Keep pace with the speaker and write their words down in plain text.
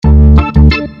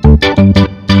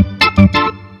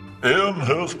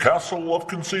Windsor's Castle of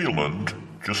Concealment,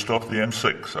 just off the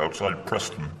M6 outside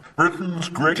Preston. Britain's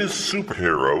greatest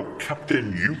superhero,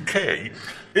 Captain UK,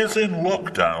 is in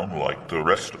lockdown like the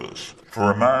rest of us.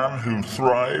 For a man who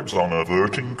thrives on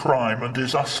averting crime and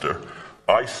disaster,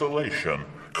 isolation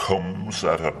comes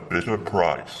at a bitter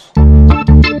price.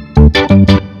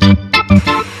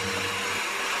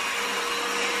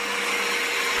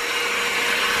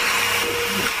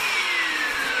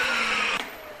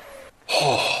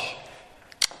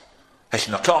 It's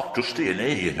not half dusty in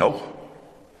here, you know.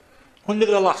 When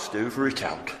did I last hoover it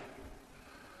out?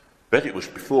 Bet it was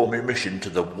before my mission to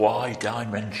the Y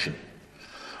dimension.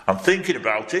 I'm thinking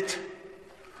about it.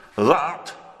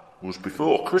 That was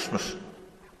before Christmas.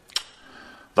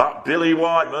 That Billy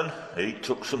Whiteman, he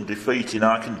took some defeating,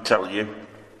 I can tell you.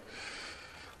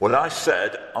 When I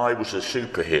said I was a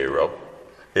superhero,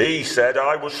 he said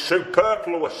I was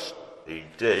superfluous. He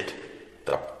did,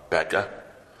 the beggar.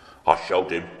 I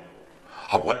showed him.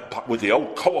 I went back with the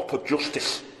old Co-op of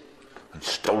Justice and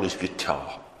stole his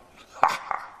guitar.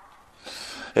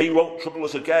 He won't trouble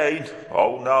us again.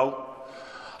 Oh no.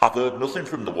 I've heard nothing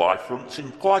from the Y-fronts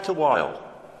in quite a while.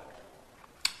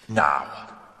 Now,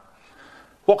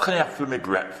 what can I have for my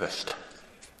breakfast?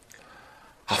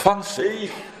 I fancy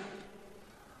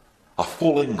a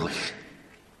full English.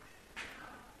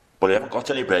 But I haven't got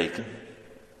any bacon.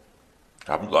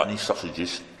 I haven't got any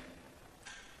sausages.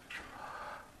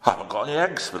 I haven't got any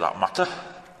eggs for that matter.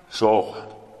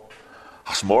 So,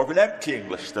 that's more of an empty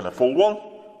English than a full one.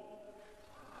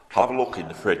 I'll have a look in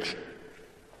the fridge.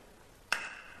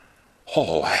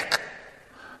 Oh heck,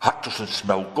 that doesn't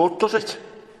smell good, does it?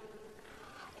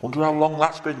 Wonder how long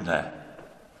that's been there.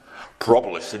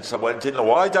 Probably since I went in the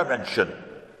Y dimension.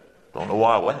 Don't know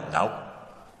why I went now.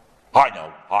 I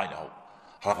know. I'll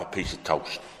have a piece of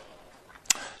toast.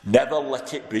 Never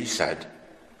let it be said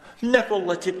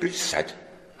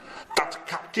that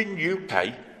Captain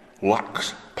UK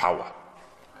lacks power.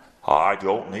 I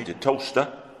don't need a toaster.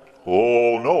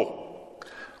 Oh no.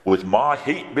 With my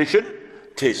heat vision,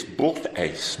 'tis but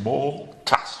a small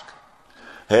task.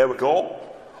 Here we go.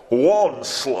 One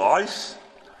slice,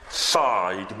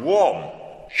 side one.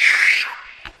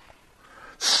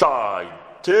 Side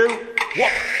two.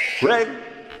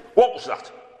 What was that?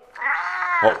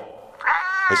 Oh,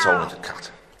 it's only the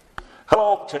cat.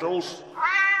 Hello, Tiddles.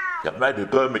 You made me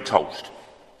burn my toast.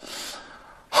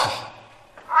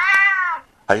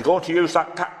 Are you going to use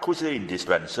that cat cuisine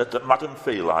dispenser that Madame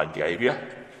Feline gave you?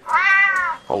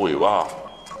 Oh, you are.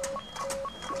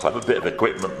 Clever bit of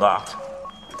equipment, that.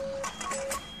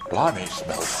 Blimey, it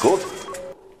smells good.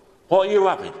 What are you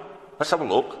having? Let's have a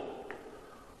look.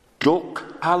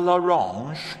 Duck à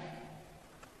l'orange.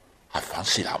 I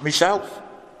fancy that myself.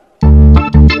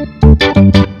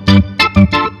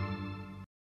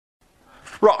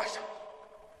 Right.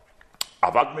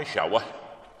 I've had my shower,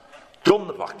 done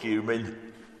the vacuuming,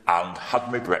 and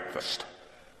had my breakfast.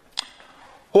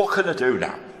 What can I do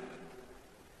now?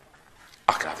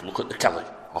 I can have a look at the telly.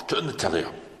 I'll turn the telly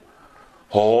on.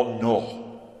 Oh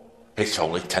no, it's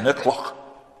only 10 o'clock.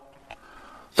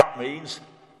 That means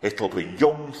it'll be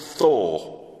young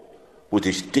Thor with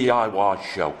his DIY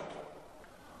show.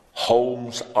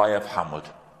 Homes I Have Hammered.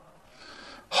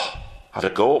 Had a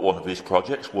go at one of his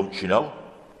projects once, you know.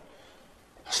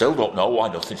 I still don't know why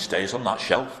nothing stays on that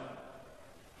shelf.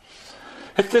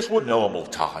 If this were normal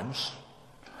times,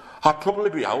 I'd probably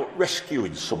be out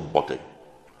rescuing somebody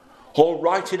or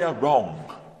righting a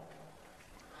wrong.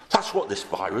 That's what this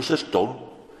virus has done.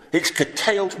 It's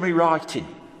curtailed me writing,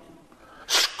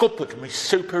 scuppered me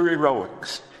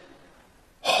superheroics.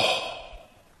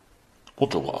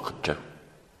 Wonder what I could do.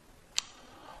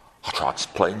 I tried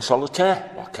playing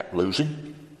solitaire, I kept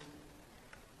losing.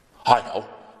 I know.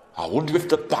 I wonder if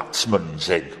the batsman's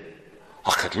in.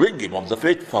 I could ring him on the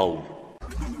vid phone.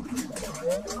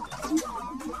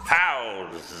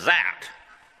 How's that?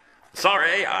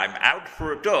 Sorry, I'm out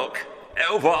for a duck.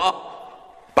 Over.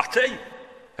 Batty,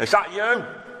 is that you?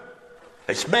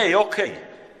 It's me, Ucky.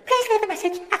 Please leave a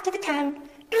message after the tone.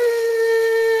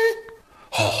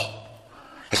 Oh,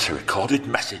 it's a recorded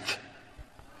message.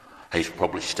 He's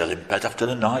probably still in bed after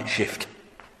the night shift.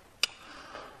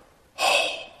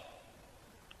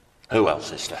 Who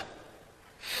else is there?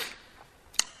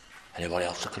 Anybody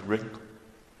else I could ring?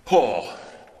 Oh,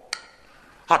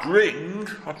 I'd ring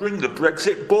the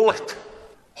Brexit bullet.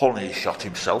 Only he shot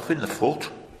himself in the foot.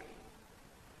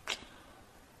 Let's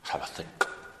have a think.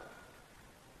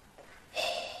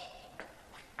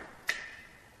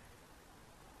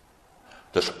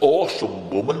 This awesome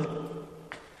woman,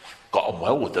 got on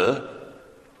well with her,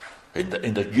 in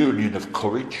the Union of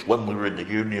Courage, when we were in the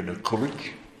Union of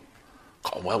Courage.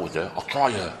 Got on well with her. I'll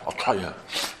try her.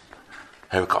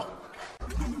 Here we go.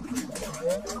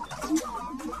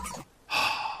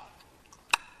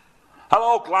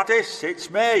 Hello, Gladys. It's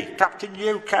me, Captain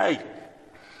UK.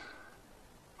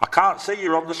 I can't see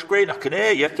you on the screen. I can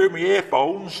hear you through my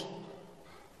earphones.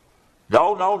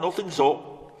 No, nothing's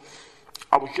up.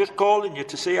 I was just calling you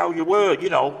to see how you were,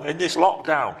 in this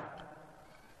lockdown.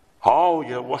 Oh,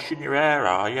 you're washing your hair,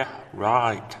 are you?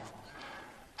 Right.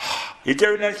 You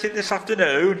doing anything this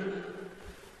afternoon?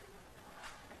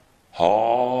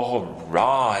 Oh,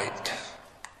 right.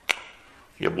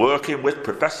 You're working with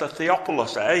Professor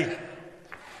Theophilus, eh?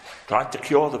 Trying to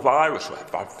cure the virus.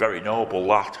 Well, very noble,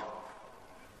 that.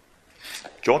 Do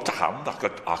you want a hand?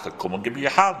 I could come and give you a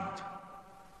hand.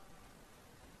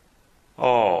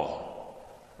 Oh,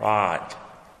 right.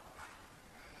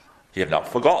 You've not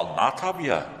forgotten that, have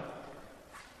you?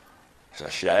 It's a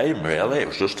shame, really. It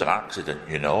was just an accident,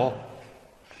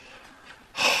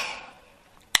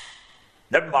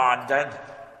 Never mind, then.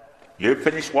 You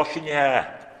finish washing your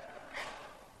hair.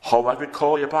 I'll maybe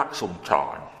call you back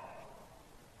sometime.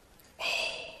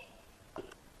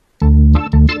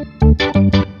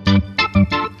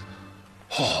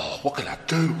 Oh, what can I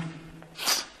do?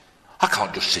 I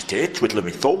can't just sit here twiddling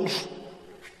my thumbs.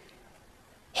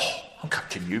 Oh, I'm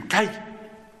Captain UK.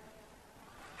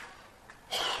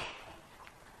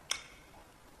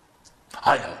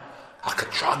 I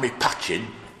could try me patching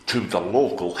to the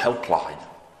local helpline.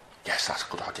 Yes, that's a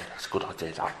good idea,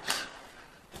 that.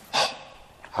 Oh,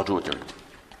 how do I do it?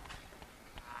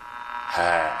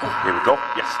 Here we go.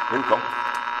 Yes, here we go.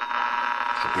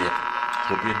 Should be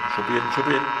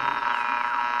in.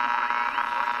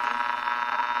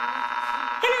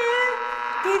 Hello,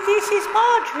 this is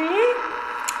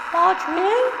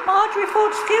Marjorie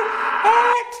Fortescue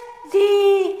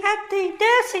at the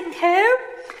nursing home.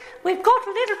 We've got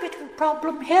a little bit of a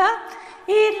problem here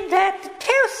in that the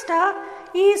toaster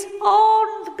is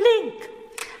on the blink,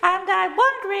 and I'm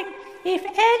wondering if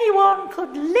anyone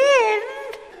could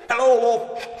lend...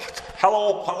 Hello.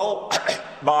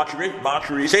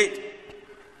 Marjorie, is it?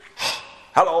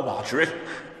 Hello, Marjorie.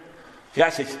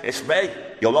 Yes, it's me.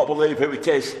 You'll not believe who it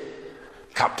is.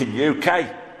 Captain UK.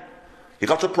 You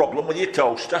got a problem with your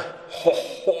toaster?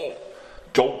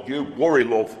 Don't you worry,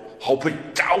 love. I'll be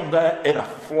down there in a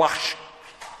flash.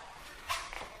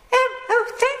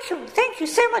 Thank you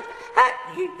so much.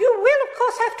 You will, of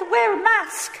course, have to wear a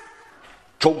mask.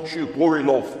 Don't you worry,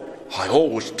 love. I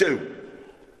always do.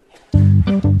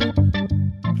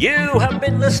 You have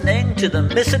been listening to the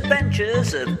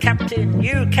misadventures of Captain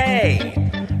UK.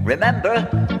 Remember,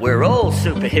 we're all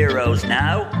superheroes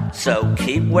now, so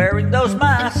keep wearing those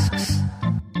masks.